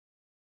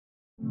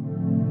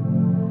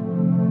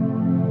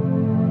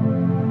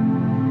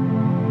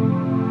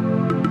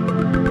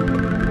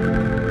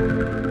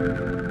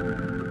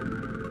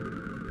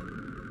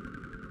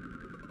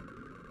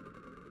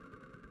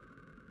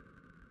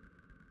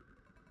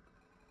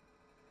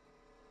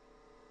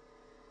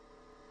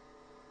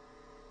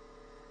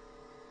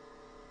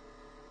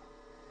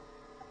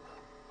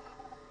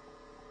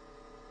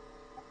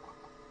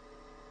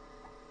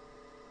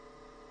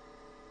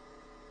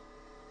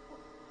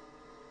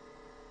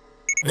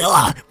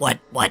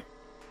What?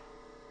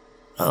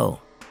 Oh.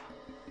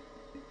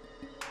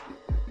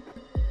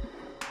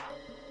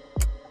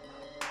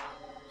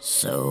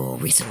 So,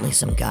 recently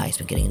some guy's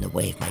been getting in the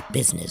way of my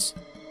business,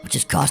 which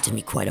is costing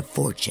me quite a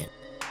fortune.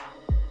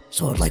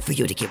 So I'd like for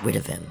you to get rid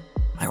of him.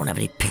 I don't have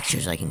any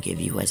pictures I can give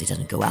you as he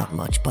doesn't go out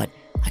much, but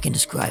I can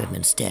describe him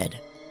instead.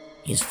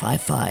 He's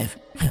 5'5",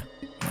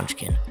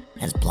 munchkin,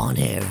 has blonde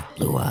hair,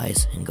 blue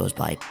eyes, and goes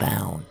by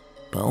Bone.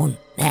 Bone?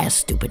 Nah,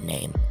 stupid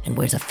name, and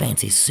wears a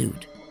fancy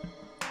suit.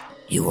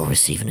 You will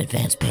receive an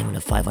advance payment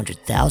of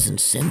 500,000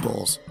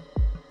 symbols.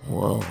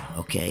 Whoa,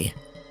 okay.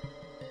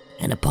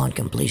 And upon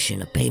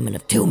completion, a payment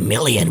of 2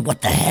 million,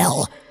 what the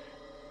hell?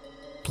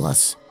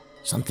 Plus,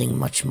 something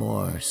much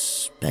more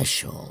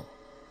special.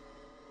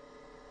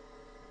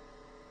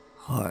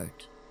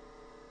 Heart.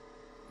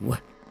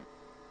 What?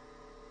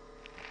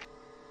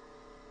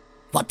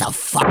 What the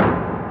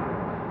fuck?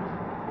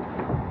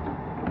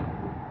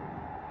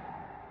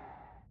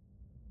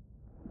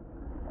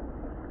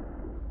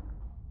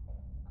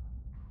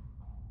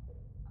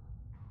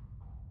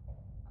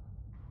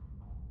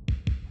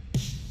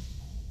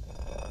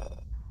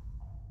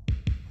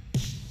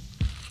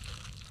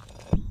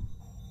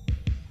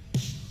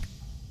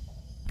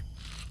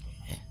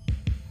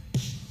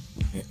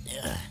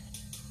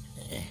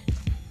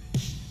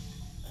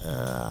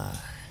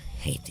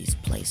 Hate these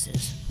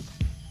places.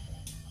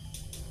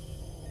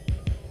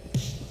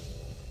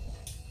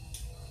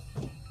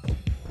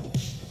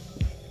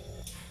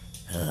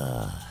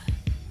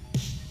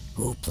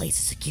 Who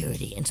places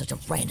security in such a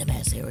random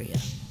ass area?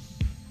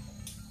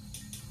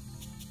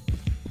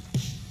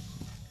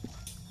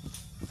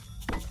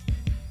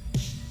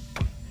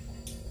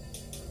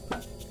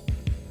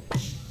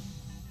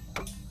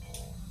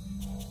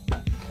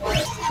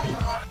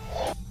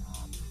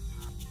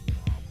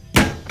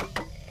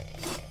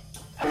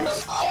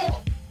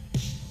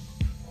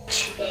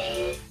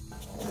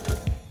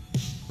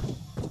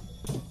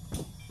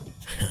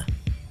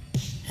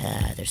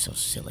 They're so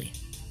silly.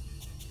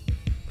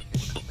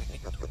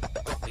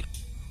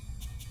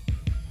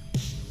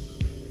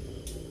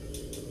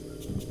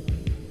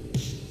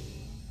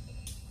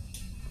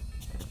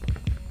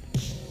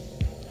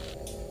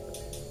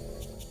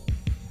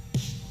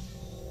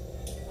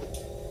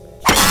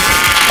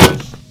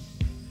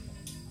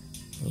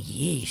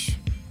 Yeesh.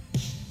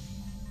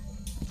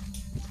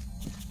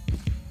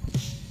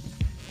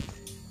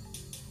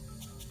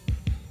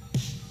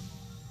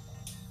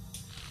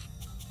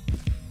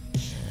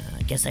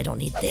 I guess I don't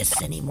need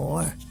this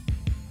anymore.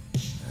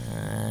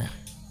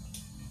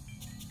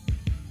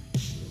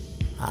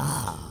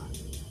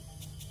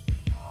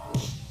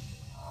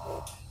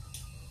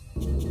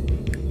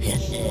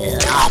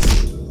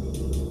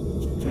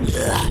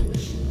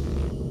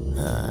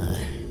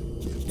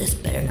 This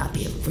better not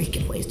be a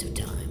freaking waste of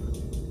time.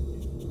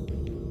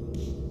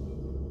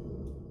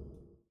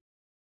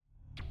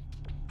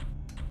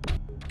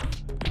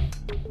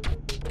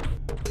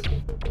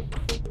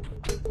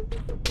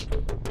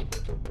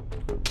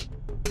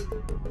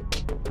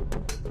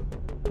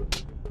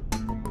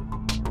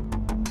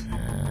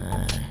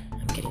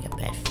 I'm getting a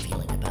bad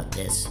feeling about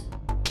this.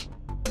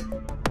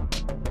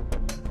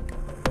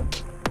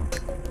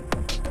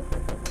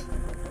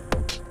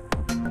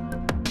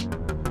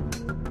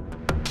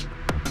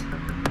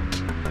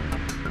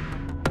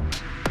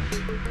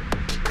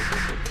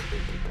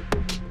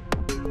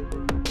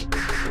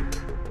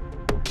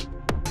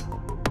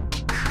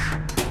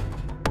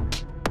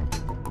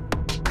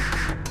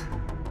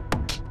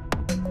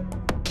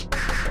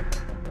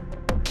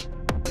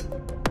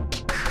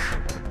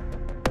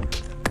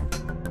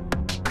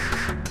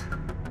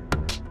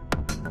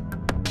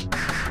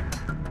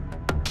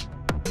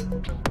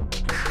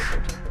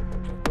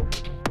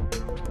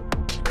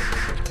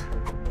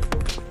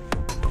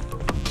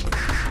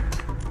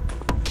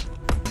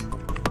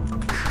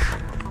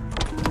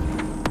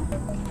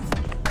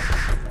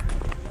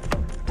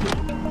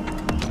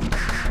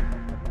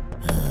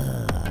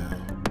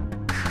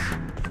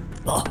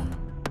 Oh,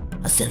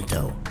 a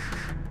syntho,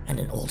 and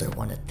an older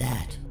one at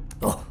that.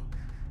 Oh.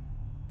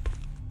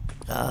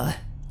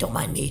 Don't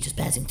mind me, just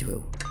passing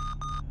through.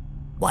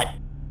 What?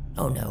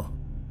 Oh no.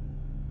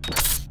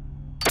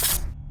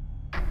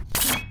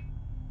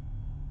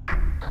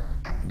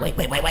 Wait.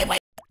 I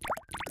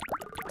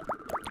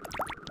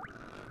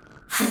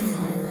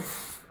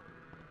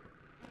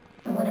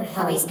wonder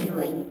how he's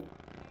doing.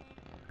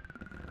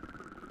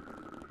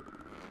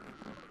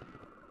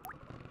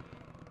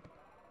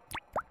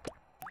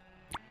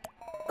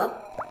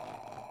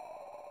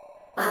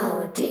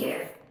 Oh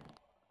dear.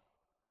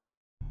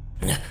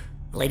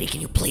 Lady,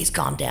 can you please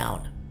calm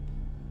down?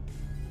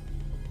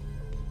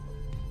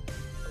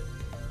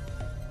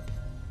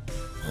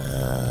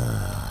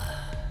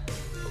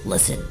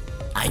 Listen,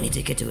 I need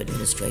to get to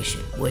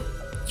administration. Would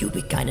you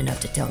be kind enough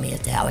to tell me as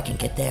to how I can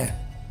get there?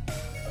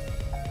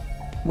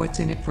 What's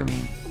in it for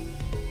me?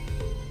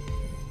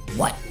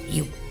 What?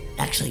 You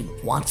actually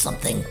want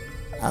something?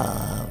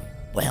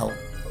 Well,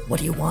 what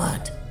do you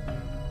want?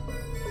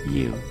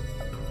 You.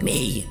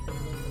 Me?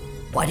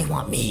 Why do you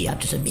want me? I'm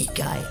just a meat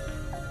guy.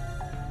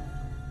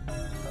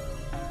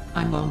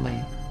 I'm lonely.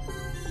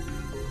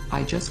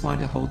 I just want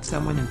to hold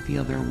someone and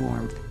feel their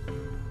warmth.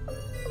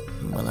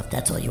 Well, if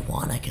that's all you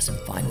want, I guess I'm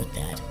fine with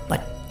that.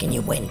 But can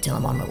you wait until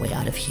I'm on my way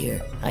out of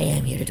here? I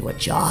am here to do a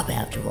job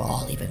after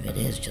all, even if it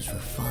is just for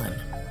fun.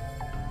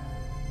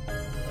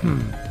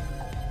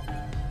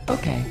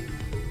 Okay.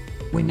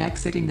 When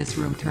exiting this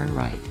room, turn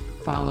right,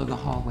 follow the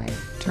hallway,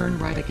 turn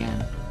right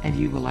again, and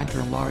you will enter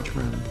a large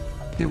room.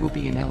 There will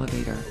be an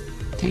elevator.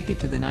 Take it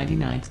to the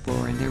 99th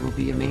floor and there will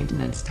be a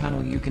maintenance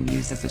tunnel you can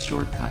use as a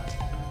shortcut.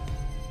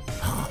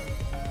 Huh.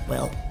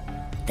 Well,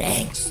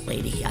 thanks,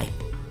 lady. I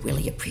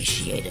really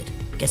appreciate it.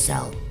 Guess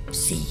I'll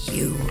see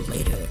you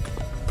later.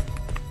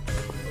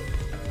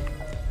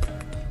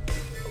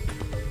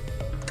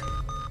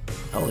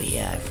 Oh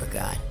yeah, I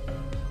forgot.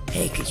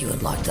 Hey, could you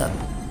unlock the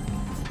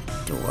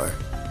door?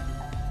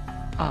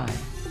 I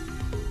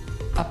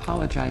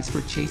apologize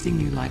for chasing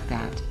you like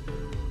that.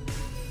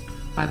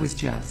 I was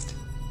just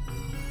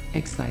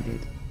excited.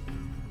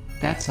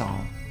 That's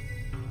all.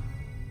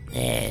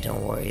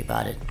 Don't worry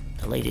about it.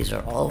 The ladies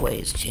are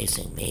always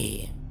chasing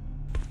me.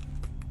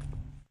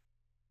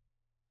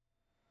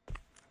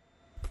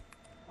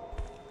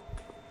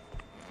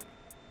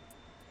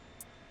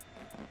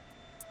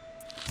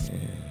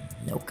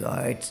 No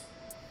guards?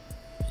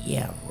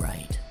 Yeah,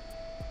 right.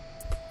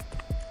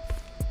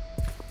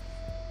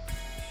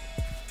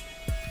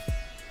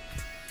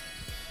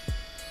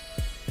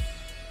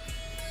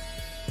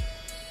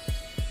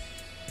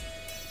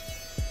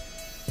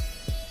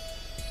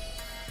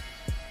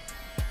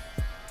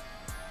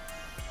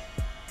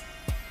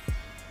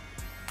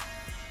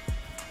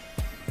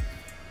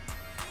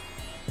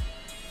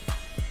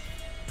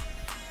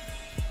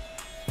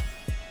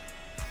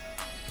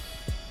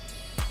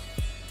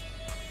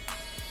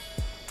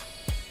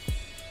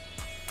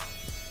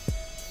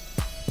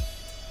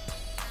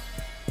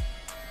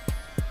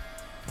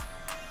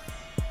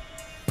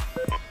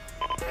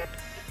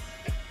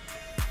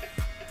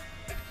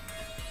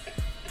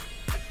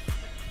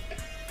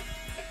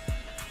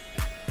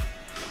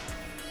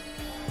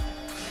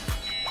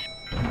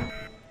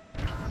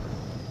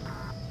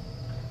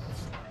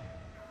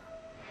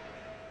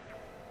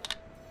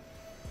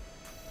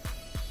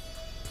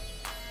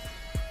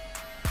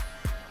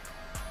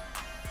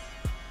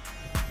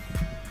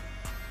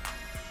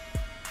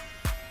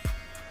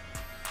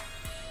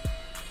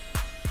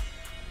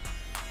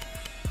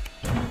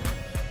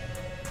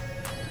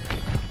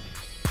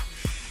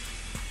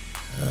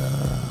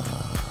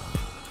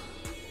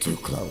 Too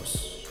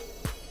close.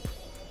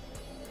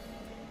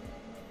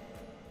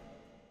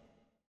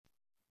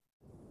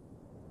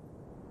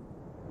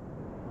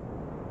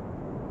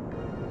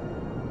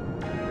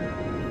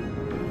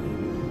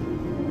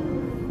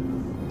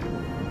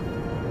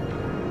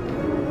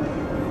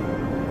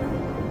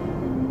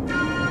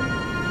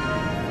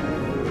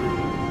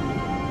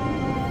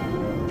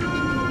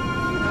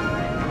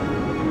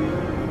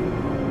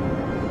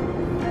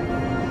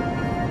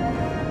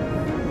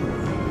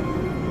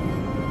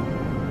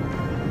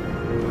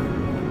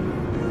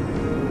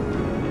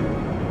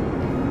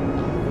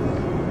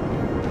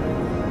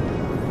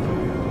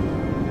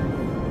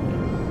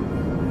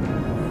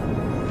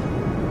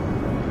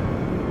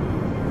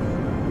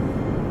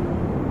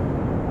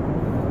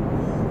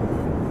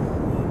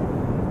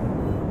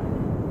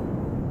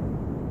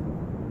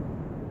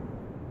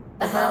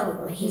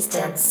 Oh, he's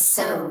done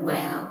so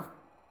well.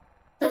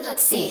 But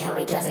let's see how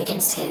he does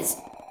against his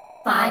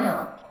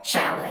final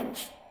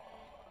challenge.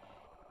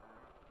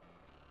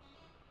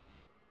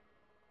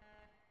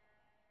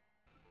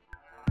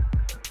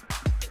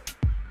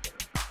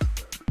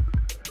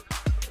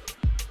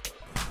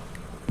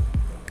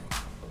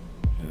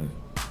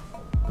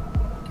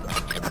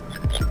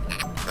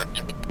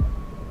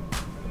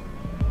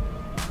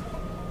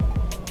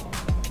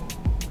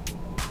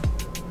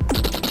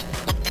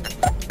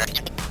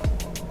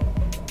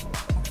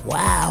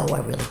 Wow, I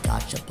really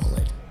dodged a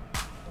bullet.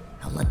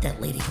 I'll let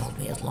that lady hold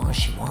me as long as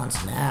she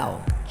wants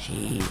now.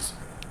 Jeez.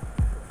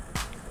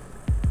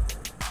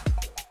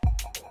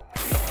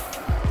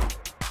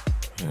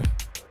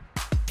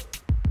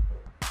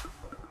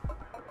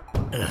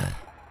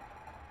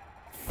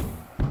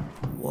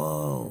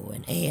 Whoa,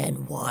 an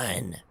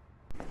AN1.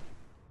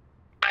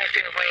 I've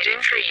been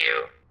waiting for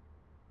you.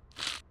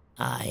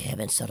 I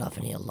haven't set off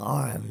any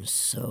alarms,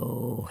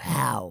 so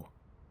how?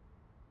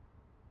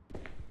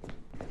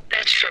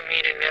 That's for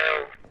me to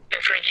know,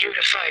 and for you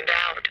to find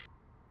out.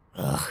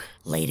 Ugh,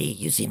 lady,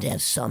 you seem to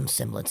have some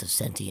semblance of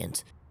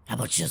sentience. How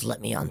about you just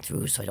let me on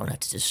through so I don't have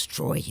to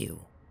destroy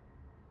you?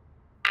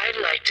 I'd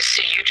like to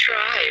see you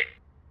try.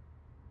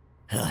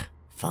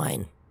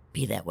 Fine.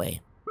 Be that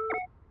way.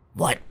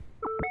 What?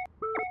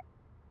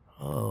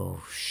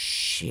 Oh,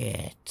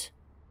 shit.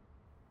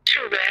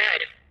 Too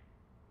bad.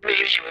 Maybe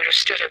you would have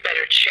stood a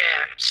better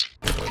chance.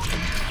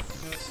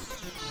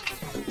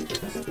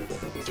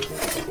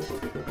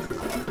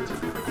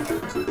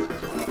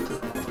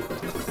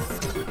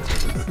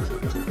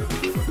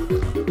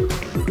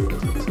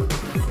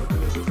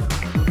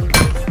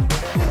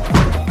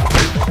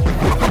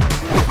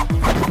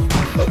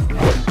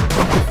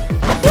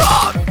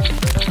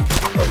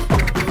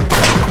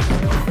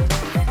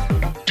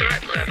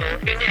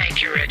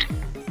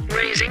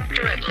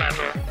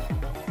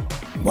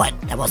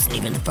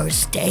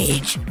 first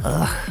stage.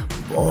 Ugh,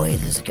 boy,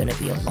 this is gonna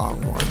be a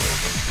long one.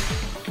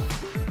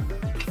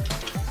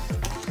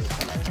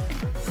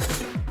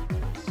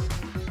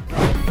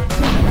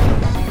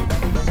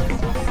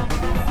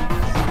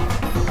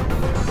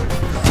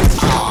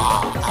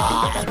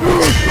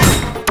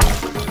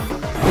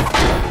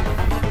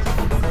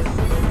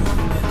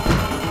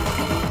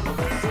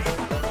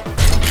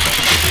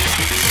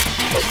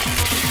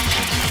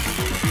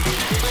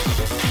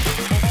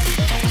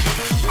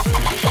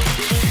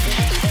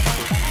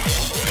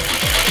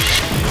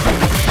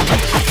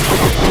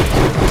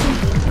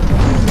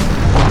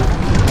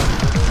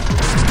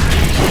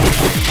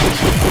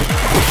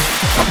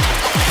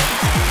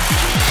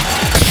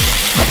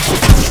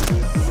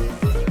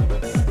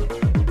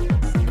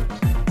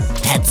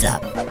 Heads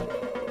up.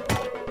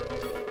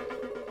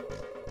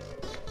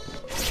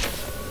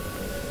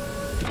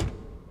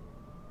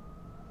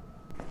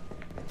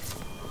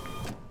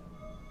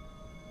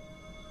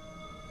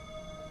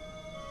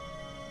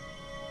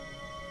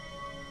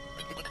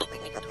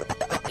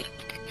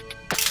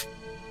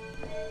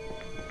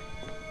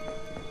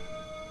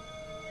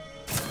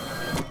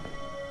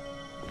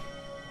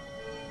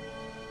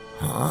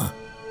 Huh?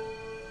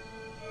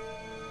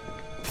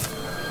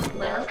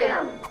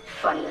 Welcome,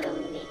 funny little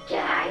meat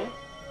guy.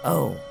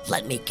 Oh,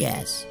 let me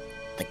guess.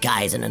 The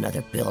guy's in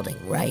another building,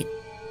 right?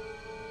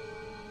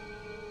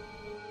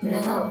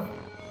 No.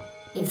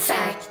 In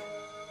fact,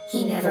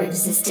 he never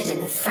existed in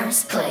the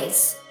first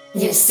place.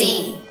 You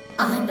see,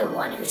 I'm the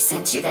one who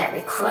sent you that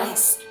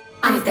request.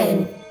 I've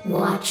been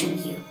watching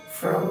you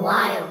for a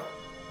while.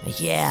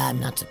 Yeah, I'm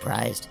not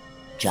surprised.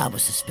 Job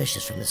was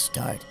suspicious from the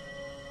start.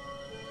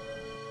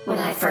 When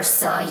I first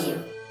saw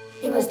you,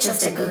 it was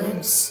just a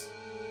glimpse.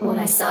 When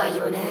I saw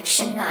you in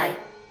action,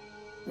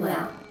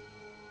 well,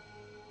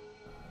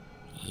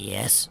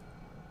 Yes?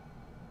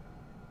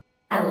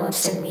 I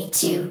wanted to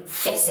meet you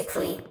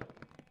physically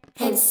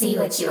and see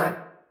what you're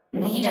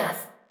made of,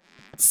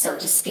 so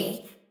to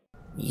speak.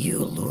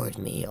 You lured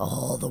me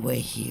all the way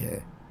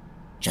here.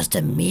 Just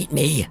to meet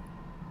me.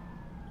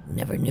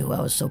 Never knew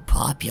I was so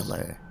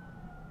popular.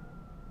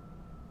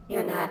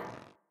 You're not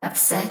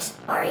upset,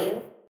 are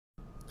you?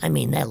 I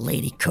mean, that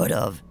lady could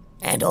have,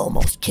 and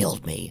almost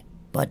killed me.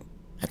 But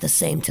at the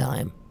same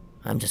time,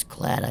 I'm just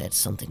glad I had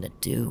something to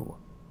do.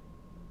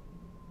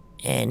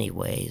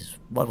 Anyways,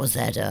 what was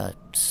that,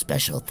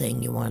 special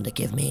thing you wanted to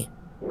give me?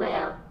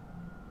 Well,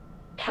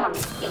 come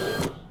see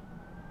me.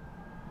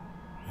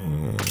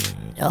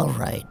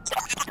 Alright.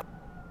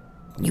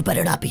 You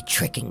better not be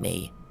tricking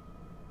me.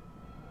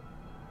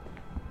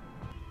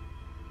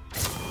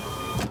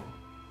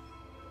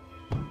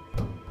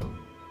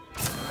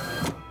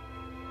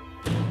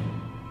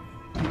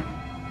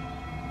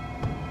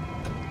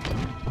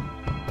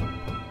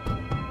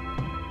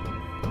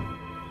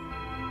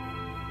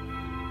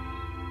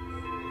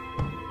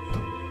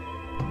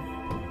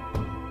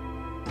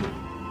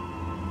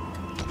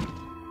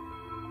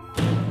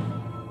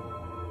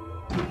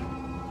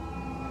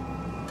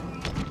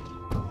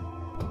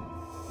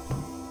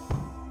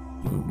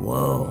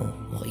 Whoa,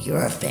 well,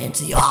 you're a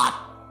fancy. Ah!